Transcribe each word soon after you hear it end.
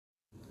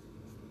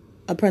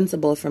A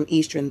principle from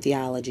Eastern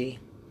theology.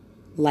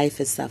 Life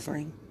is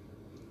suffering.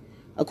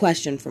 A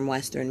question from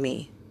Western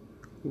me.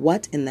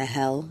 What in the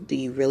hell do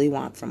you really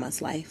want from us,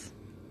 life?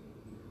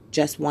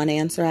 Just one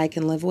answer I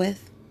can live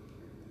with?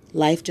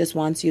 Life just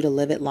wants you to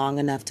live it long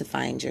enough to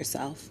find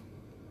yourself.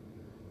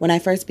 When I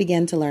first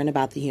began to learn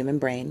about the human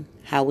brain,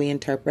 how we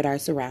interpret our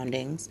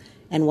surroundings,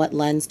 and what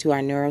lends to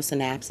our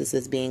neurosynapses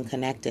as being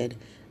connected,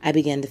 I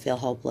began to feel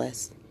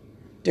hopeless.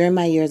 During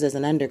my years as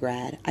an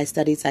undergrad, I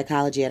studied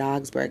psychology at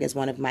Augsburg as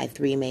one of my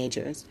 3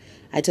 majors.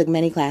 I took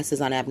many classes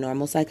on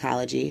abnormal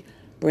psychology,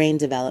 brain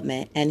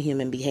development, and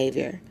human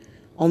behavior.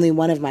 Only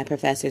one of my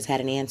professors had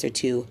an answer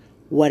to,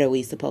 what are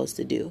we supposed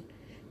to do?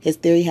 His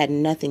theory had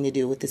nothing to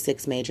do with the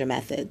 6 major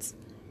methods.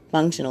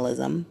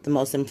 Functionalism, the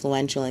most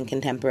influential in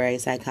contemporary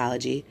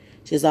psychology,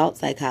 Gestalt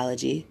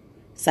psychology,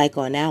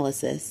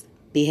 psychoanalysis,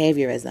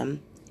 behaviorism,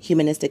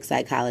 humanistic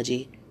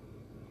psychology,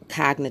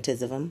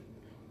 cognitivism,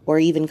 or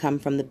even come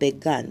from the big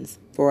guns,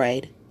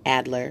 Freud,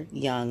 Adler,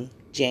 Jung,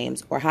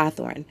 James, or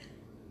Hawthorne,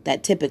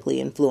 that typically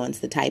influence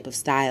the type of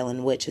style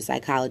in which a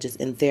psychologist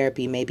in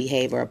therapy may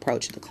behave or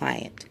approach the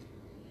client.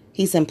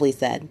 He simply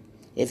said,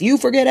 if you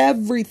forget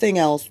everything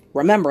else,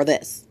 remember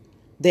this.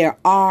 There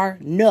are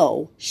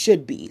no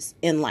should-bes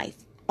in life,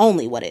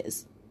 only what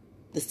is.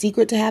 The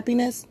secret to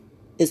happiness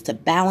is to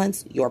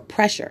balance your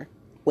pressure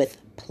with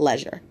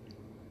pleasure.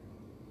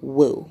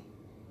 Woo.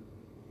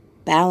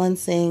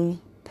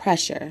 Balancing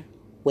pressure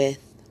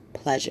with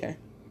pleasure.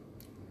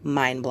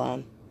 Mind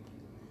blown.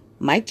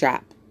 Mic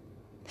drop.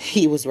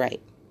 He was right.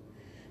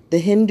 The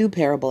Hindu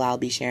parable I'll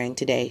be sharing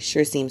today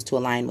sure seems to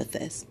align with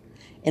this.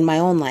 In my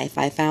own life,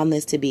 I found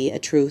this to be a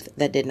truth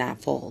that did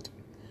not fold.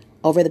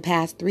 Over the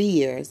past 3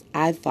 years,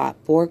 I've fought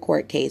 4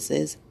 court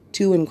cases,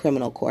 2 in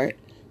criminal court,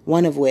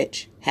 one of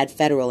which had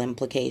federal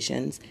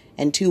implications,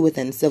 and 2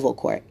 within civil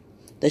court.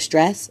 The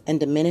stress and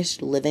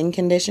diminished living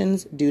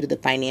conditions due to the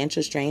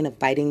financial strain of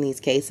fighting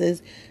these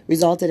cases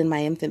resulted in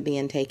my infant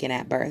being taken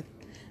at birth,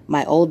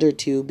 my older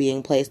 2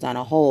 being placed on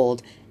a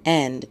hold,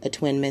 and a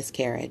twin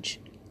miscarriage.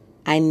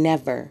 I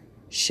never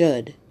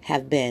should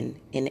have been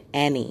in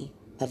any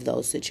of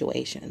those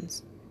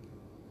situations.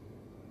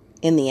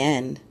 In the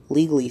end,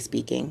 legally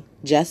speaking,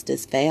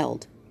 justice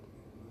failed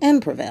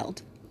and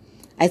prevailed.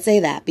 I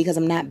say that because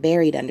I'm not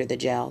buried under the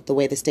jail the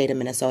way the state of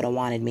Minnesota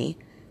wanted me.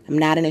 I'm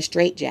not in a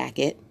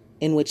straitjacket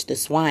in which the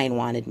swine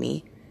wanted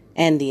me,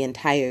 and the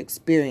entire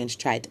experience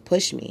tried to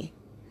push me.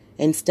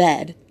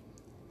 Instead,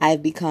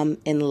 I've become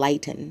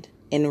enlightened,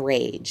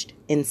 enraged,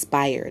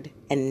 inspired,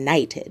 and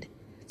knighted.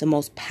 The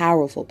most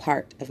powerful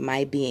part of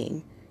my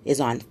being is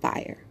on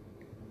fire.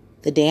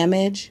 The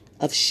damage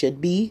of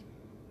should be,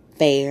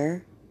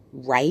 fair,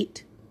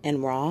 right,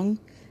 and wrong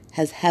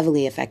has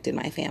heavily affected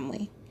my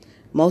family.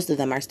 Most of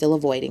them are still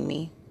avoiding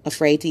me,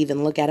 afraid to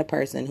even look at a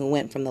person who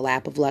went from the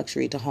lap of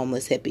luxury to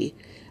homeless hippie,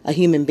 a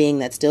human being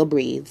that still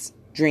breathes,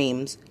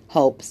 dreams,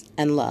 hopes,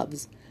 and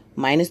loves,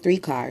 minus 3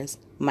 cars,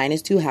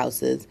 minus 2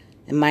 houses,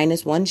 and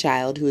minus 1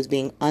 child who is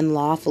being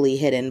unlawfully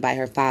hidden by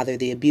her father,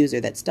 the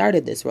abuser that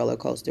started this roller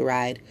coaster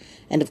ride,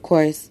 and of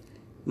course,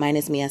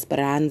 minus mi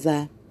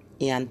Esperanza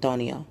y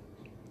Antonio,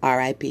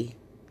 R.I.P.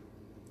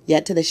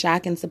 Yet to the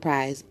shock and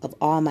surprise of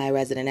all my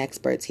resident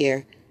experts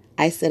here,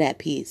 I sit at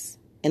peace,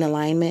 in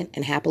alignment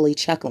and happily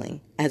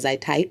chuckling as I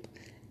type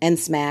and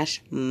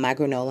smash my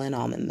granola and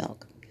almond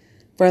milk.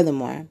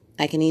 Furthermore,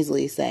 I can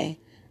easily say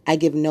I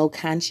give no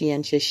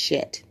conscientious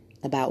shit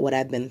about what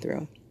I've been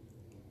through.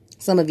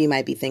 Some of you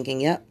might be thinking,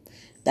 yep,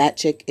 that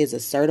chick is a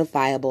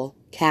certifiable,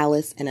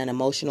 callous, and an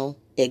emotional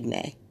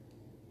igne.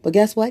 But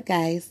guess what,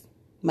 guys?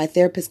 My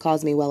therapist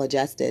calls me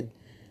well-adjusted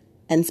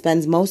and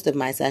spends most of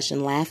my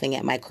session laughing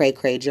at my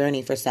cray-cray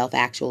journey for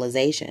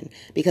self-actualization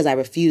because I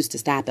refuse to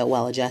stop at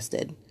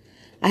well-adjusted.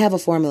 I have a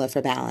formula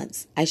for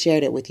balance. I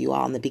shared it with you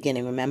all in the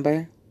beginning,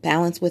 remember?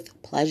 Balance with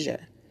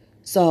pleasure.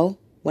 So,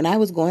 when I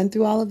was going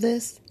through all of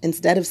this,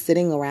 instead of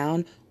sitting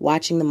around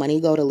watching the money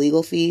go to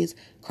legal fees,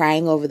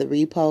 crying over the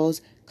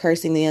repos,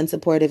 cursing the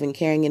unsupportive and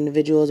caring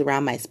individuals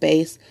around my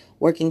space,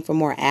 working for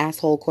more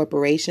asshole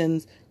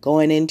corporations,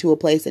 going into a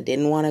place I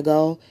didn't want to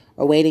go,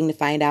 or waiting to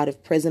find out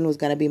if prison was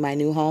going to be my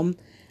new home,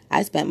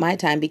 I spent my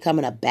time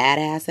becoming a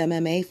badass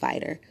MMA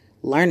fighter,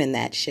 learning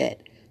that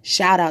shit.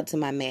 Shout out to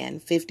my man,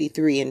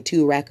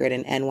 53-2 record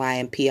in NY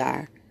and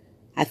PR.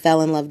 I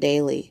fell in love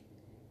daily,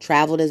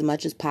 traveled as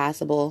much as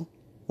possible,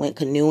 went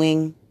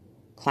canoeing,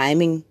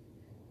 climbing,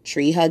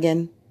 tree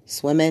hugging,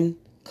 swimming,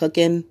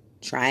 cooking,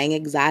 trying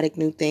exotic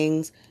new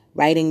things,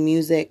 writing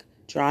music,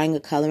 drawing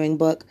a coloring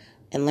book,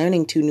 and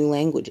learning 2 new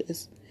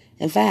languages.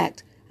 In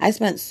fact, I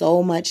spent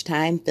so much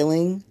time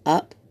filling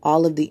up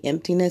all of the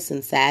emptiness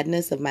and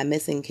sadness of my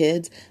missing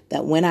kids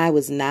that when I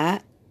was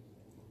not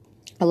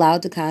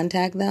allowed to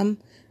contact them,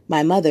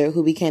 my mother,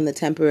 who became the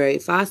temporary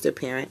foster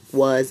parent,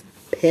 was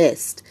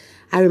pissed.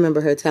 I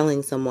remember her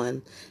telling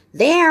someone,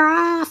 they're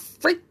off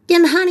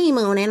freaking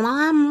honeymooning while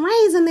I'm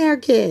raising their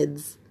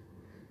kids.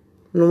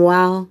 And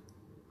while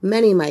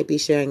many might be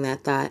sharing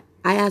that thought,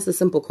 I asked a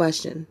simple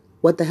question.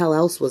 What the hell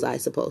else was I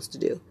supposed to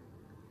do?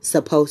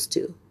 Supposed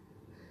to.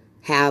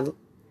 Have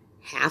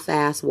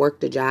half-ass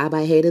worked a job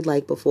I hated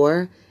like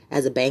before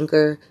as a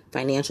banker,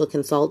 financial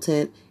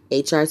consultant,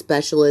 HR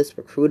specialist,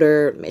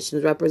 recruiter,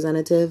 admissions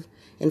representative.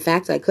 In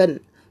fact, I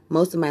couldn't.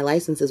 Most of my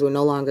licenses were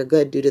no longer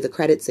good due to the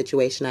credit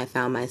situation I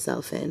found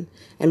myself in.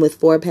 And with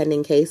 4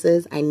 pending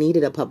cases, I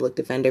needed a public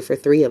defender for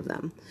 3 of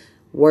them.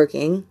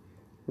 Working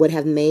would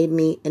have made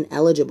me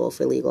ineligible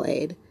for legal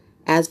aid.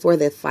 As for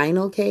the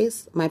final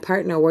case, my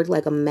partner worked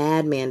like a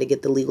madman to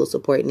get the legal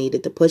support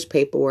needed to push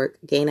paperwork,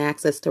 gain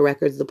access to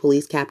records the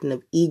police captain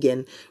of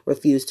Egan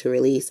refused to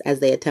release as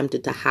they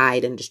attempted to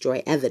hide and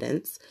destroy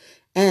evidence.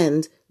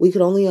 And we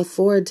could only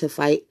afford to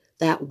fight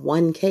that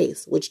one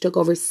case, which took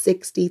over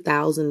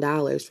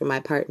 $60,000 for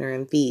my partner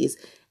in fees,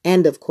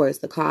 and of course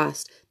the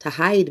cost to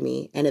hide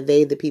me and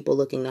evade the people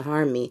looking to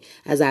harm me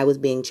as I was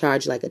being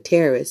charged like a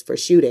terrorist for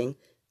shooting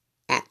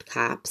at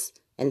cops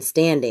and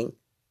standing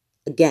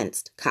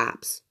against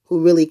cops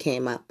who really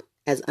came up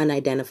as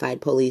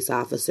unidentified police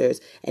officers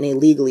and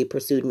illegally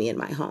pursued me in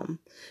my home.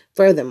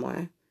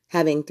 Furthermore,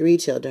 having 3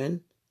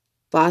 children,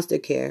 foster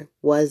care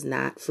was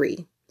not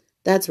free.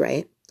 That's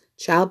right.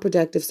 Child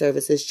Protective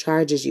Services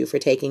charges you for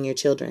taking your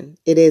children.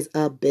 It is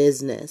a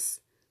business.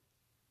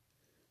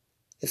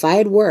 If I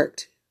had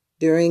worked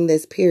during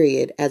this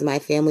period, as my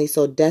family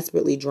so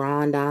desperately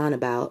droned on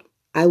about,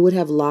 I would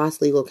have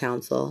lost legal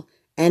counsel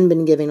and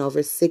been giving over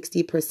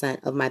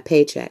 60% of my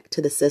paycheck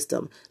to the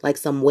system like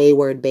some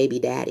wayward baby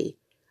daddy.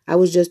 I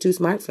was just too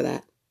smart for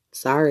that.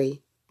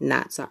 Sorry,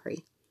 not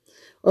sorry.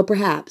 Or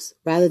perhaps,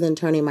 rather than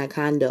turning my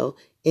condo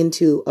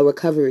into a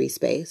recovery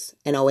space,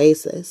 an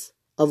oasis,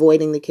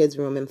 avoiding the kids'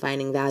 room and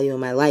finding value in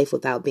my life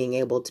without being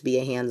able to be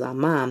a hands-on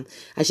mom,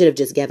 I should have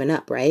just given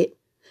up, right?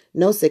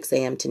 No 6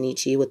 a.m. to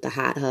Nietzsche with the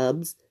hot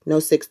hubs. No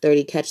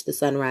 6:30 catch the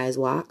sunrise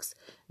walks.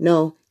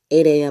 No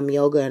 8 a.m.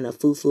 yoga in a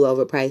foo-foo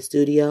overpriced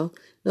studio.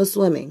 No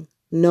swimming.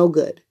 No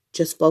good.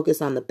 Just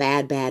focus on the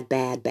bad, bad,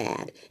 bad,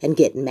 bad and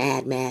get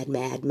mad, mad,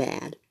 mad,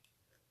 mad.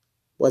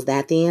 Was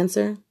that the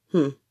answer?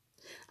 I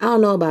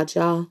don't know about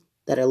y'all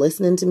that are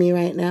listening to me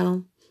right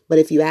now, but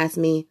if you ask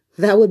me,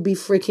 that would be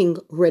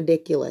freaking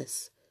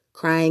ridiculous.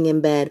 Crying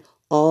in bed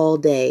all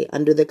day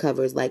under the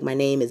covers like my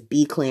name is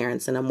B.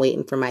 Clarence and I'm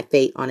waiting for my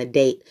fate on a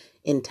date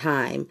in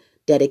time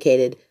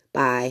dedicated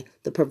by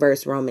the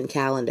perverse Roman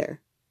calendar.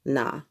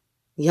 Nah,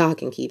 y'all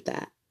can keep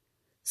that.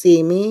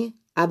 See, me,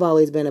 I've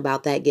always been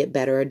about that get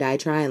better or die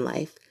trying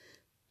life.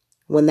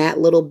 When that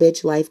little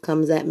bitch life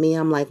comes at me,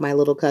 I'm like my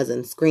little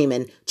cousin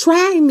screaming,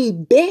 "Try me,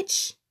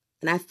 bitch!"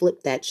 And I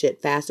flip that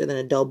shit faster than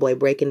a doughboy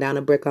breaking down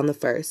a brick on the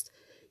first.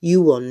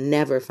 You will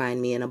never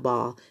find me in a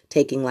ball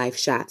taking life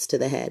shots to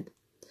the head.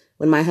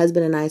 When my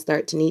husband and I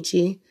start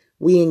Tanichi,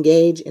 we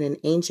engage in an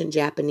ancient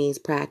Japanese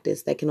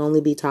practice that can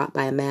only be taught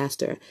by a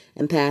master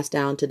and passed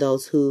down to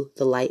those who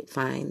the light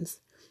finds.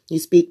 You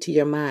speak to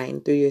your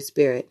mind through your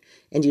spirit,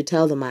 and you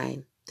tell the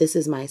mind, "This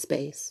is my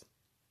space.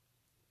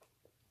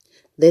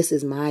 This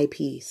is my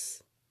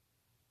peace.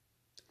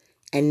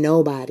 And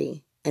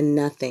nobody and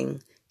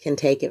nothing can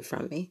take it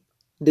from me."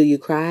 Do you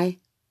cry?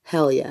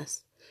 Hell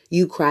yes.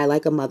 You cry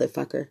like a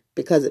motherfucker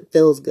because it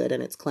feels good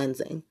and it's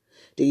cleansing.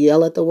 Do you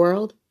yell at the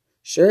world?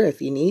 Sure,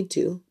 if you need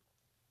to.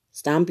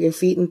 Stomp your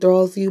feet and throw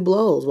a few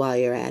blows while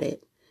you're at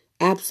it.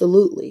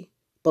 Absolutely.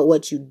 But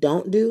what you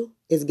don't do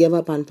is give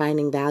up on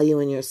finding value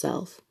in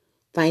yourself,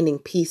 finding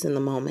peace in the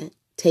moment,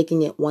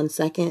 taking it 1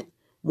 second,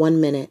 1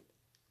 minute,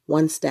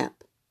 1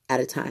 step at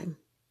a time.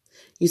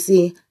 You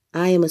see,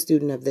 I am a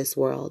student of this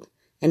world,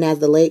 and as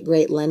the late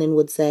great Lenin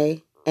would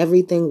say,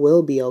 everything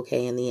will be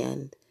okay in the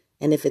end.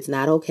 And if it's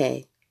not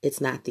okay, it's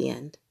not the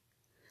end.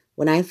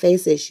 When I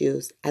face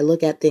issues, I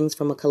look at things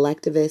from a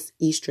collectivist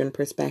Eastern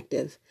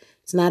perspective.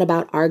 It's not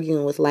about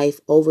arguing with life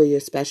over your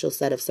special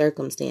set of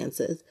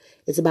circumstances.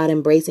 It's about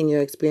embracing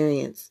your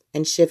experience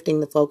and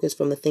shifting the focus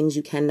from the things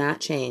you cannot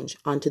change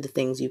onto the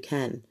things you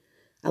can.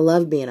 I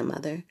love being a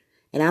mother,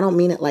 and I don't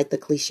mean it like the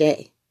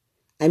cliche.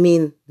 I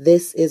mean,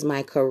 this is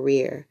my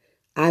career.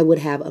 I would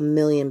have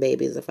 1,000,000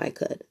 babies if I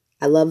could.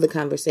 I love the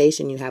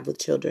conversation you have with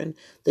children,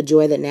 the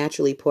joy that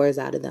naturally pours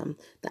out of them,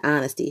 the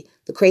honesty,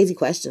 the crazy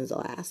questions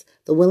they'll ask,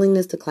 the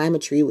willingness to climb a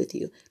tree with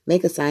you,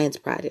 make a science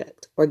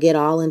project, or get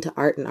all into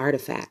art and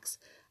artifacts.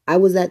 I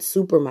was that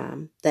super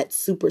mom, that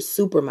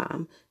super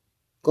mom,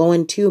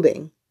 going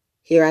tubing.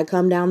 Here I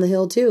come down the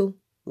hill too.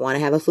 Want to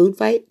have a food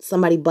fight?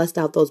 Somebody bust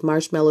out those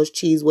marshmallows,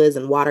 cheese whiz,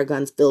 and water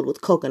guns filled with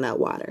coconut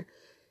water.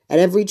 At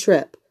every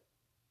trip,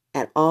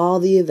 at all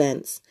the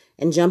events,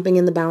 and jumping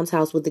in the bounce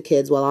house with the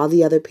kids while all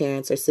the other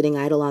parents are sitting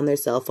idle on their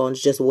cell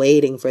phones just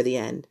waiting for the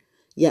end.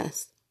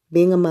 Yes,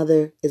 being a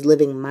mother is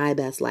living my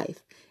best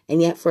life, and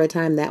yet for a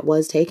time that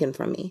was taken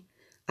from me.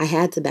 I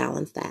had to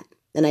balance that,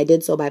 and I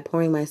did so by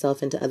pouring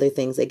myself into other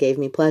things that gave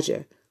me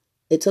pleasure.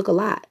 It took a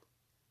lot.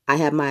 I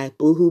had my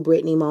boohoo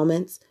Britney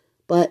moments,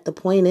 but the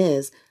point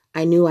is,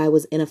 I knew I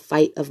was in a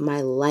fight of my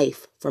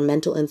life for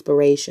mental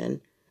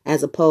inspiration,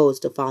 as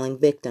opposed to falling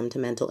victim to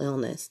mental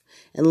illness.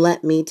 And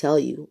let me tell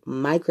you,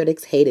 my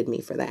critics hated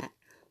me for that.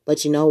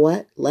 But you know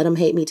what? Let them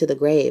hate me to the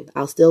grave.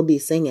 I'll still be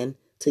singing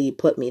till you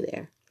put me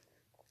there.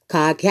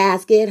 Cock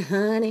casket,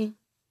 honey.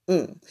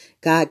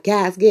 Cock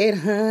casket,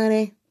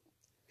 honey.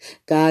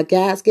 Got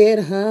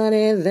casket,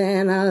 honey,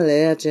 then I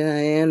left you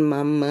and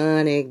my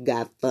money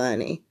got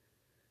funny.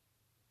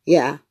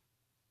 Yeah,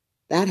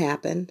 that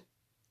happened.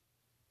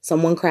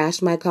 Someone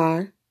crashed my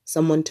car.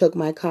 Someone took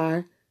my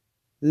car.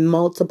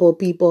 Multiple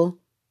people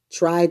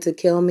tried to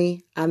kill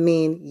me. I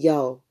mean,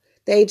 yo,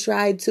 they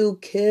tried to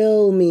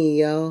kill me,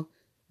 yo.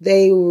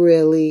 They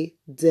really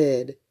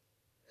did.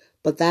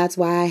 But that's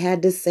why I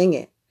had to sing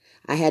it.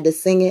 I had to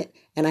sing it,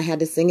 and I had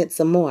to sing it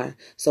some more.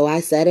 So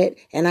I said it,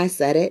 and I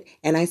said it,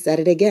 and I said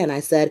it again.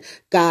 I said,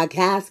 got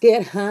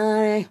casket,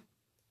 honey.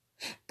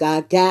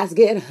 Got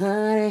casket,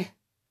 honey.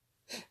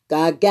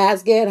 Got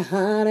casket,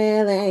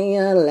 honey. Then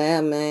you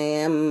left me,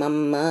 and my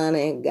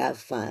money got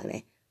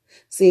funny.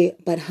 See,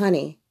 but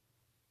honey,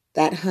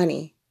 that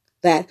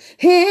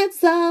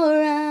it's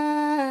alright.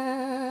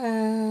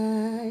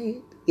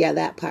 Yeah,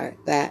 that part,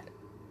 that.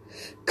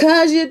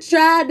 'Cause you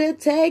tried to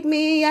take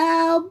me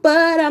out,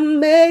 but I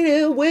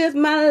made it with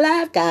my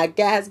life. Got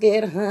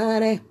gasket,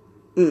 honey.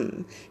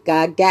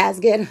 Got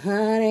gasket,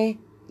 honey.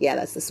 Yeah,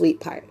 that's the sweet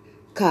part.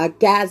 Got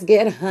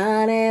gasket,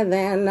 honey.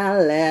 Then I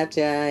left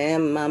you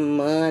and my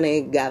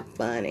money got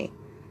funny.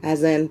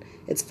 As in,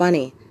 it's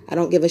funny. I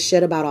don't give a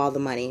shit about all the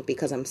money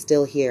because I'm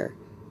still here.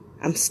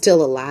 I'm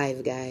still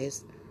alive,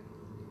 guys.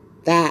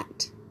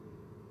 That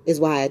is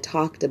why I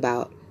talked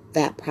about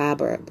that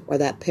proverb or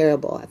that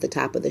parable at the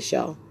top of the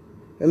show.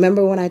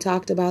 Remember when I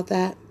talked about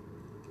that?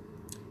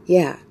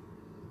 Yeah,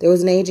 there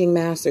was an aging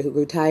master who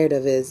grew tired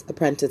of his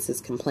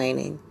apprentices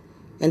complaining.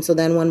 And so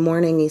then one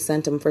morning he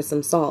sent him for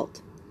some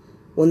salt.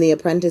 When the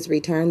apprentice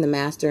returned, the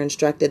master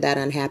instructed that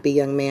unhappy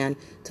young man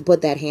to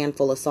put that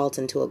handful of salt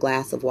into a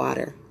glass of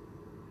water.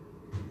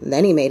 And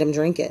then he made him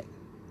drink it.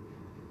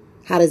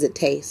 How does it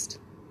taste?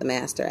 The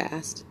master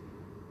asked.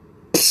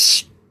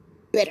 Psh,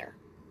 bitter.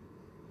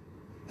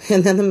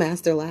 And then the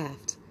master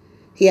laughed.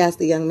 He asked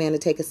the young man to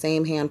take the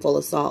same handful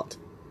of salt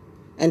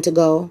and to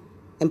go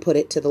and put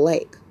it to the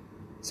lake.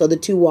 So the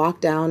two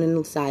walked down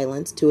in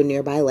silence to a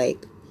nearby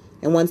lake.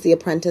 And once the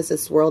apprentice had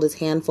swirled his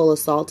handful of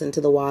salt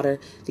into the water,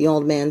 the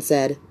old man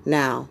said,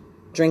 "Now,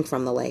 drink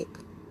from the lake."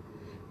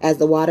 As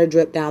the water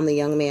dripped down the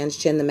young man's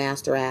chin, the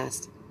master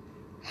asked,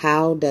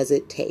 "How does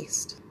it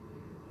taste?"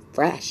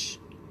 "Fresh,"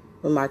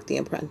 remarked the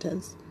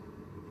apprentice.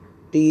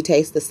 "Do you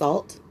taste the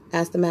salt?"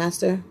 asked the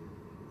master.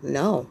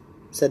 "No,"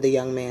 said the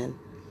young man.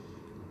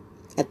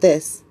 At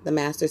this, the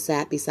master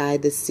sat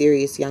beside this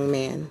serious young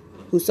man,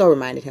 who so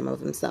reminded him of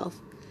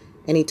himself,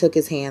 and he took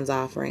his hands,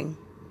 offering,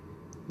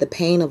 "The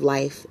pain of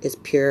life is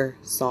pure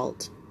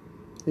salt.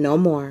 No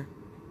more,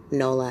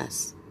 no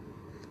less.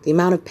 The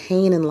amount of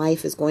pain in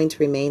life is going to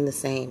remain the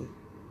same,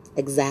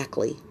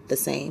 exactly the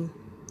same.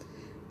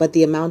 But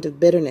the amount of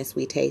bitterness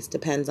we taste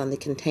depends on the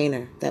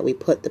container that we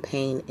put the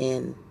pain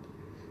in.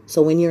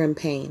 So when you're in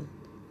pain,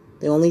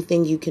 the only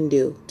thing you can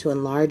do to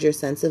enlarge your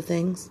sense of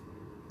things,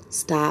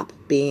 stop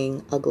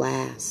being a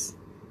glass.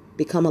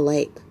 Become a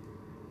lake.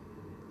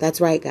 That's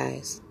right,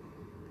 guys.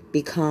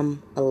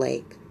 Become a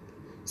lake.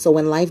 So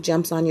when life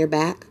jumps on your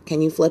back,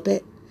 can you flip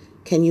it?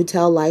 Can you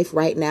tell life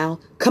right now,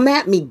 "Come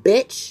at me,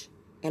 bitch"?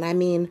 And I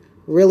mean,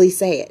 really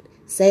say it.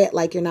 Say it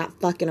like you're not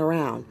fucking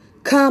around.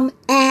 Come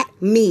at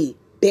me,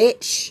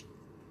 bitch.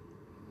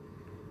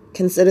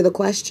 Consider the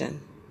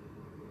question.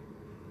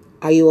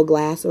 Are you a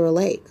glass or a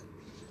lake?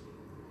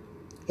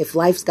 If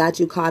life's got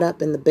you caught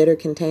up in the bitter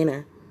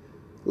container,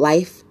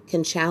 life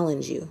can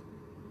challenge you,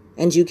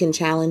 and you can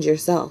challenge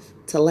yourself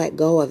to let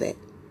go of it.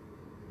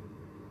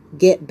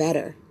 Get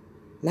better,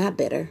 not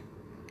bitter,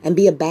 and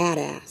be a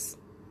badass,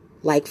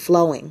 like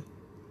flowing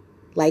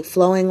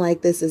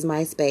like this is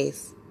my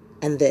space,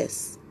 and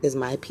this is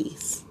my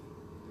peace.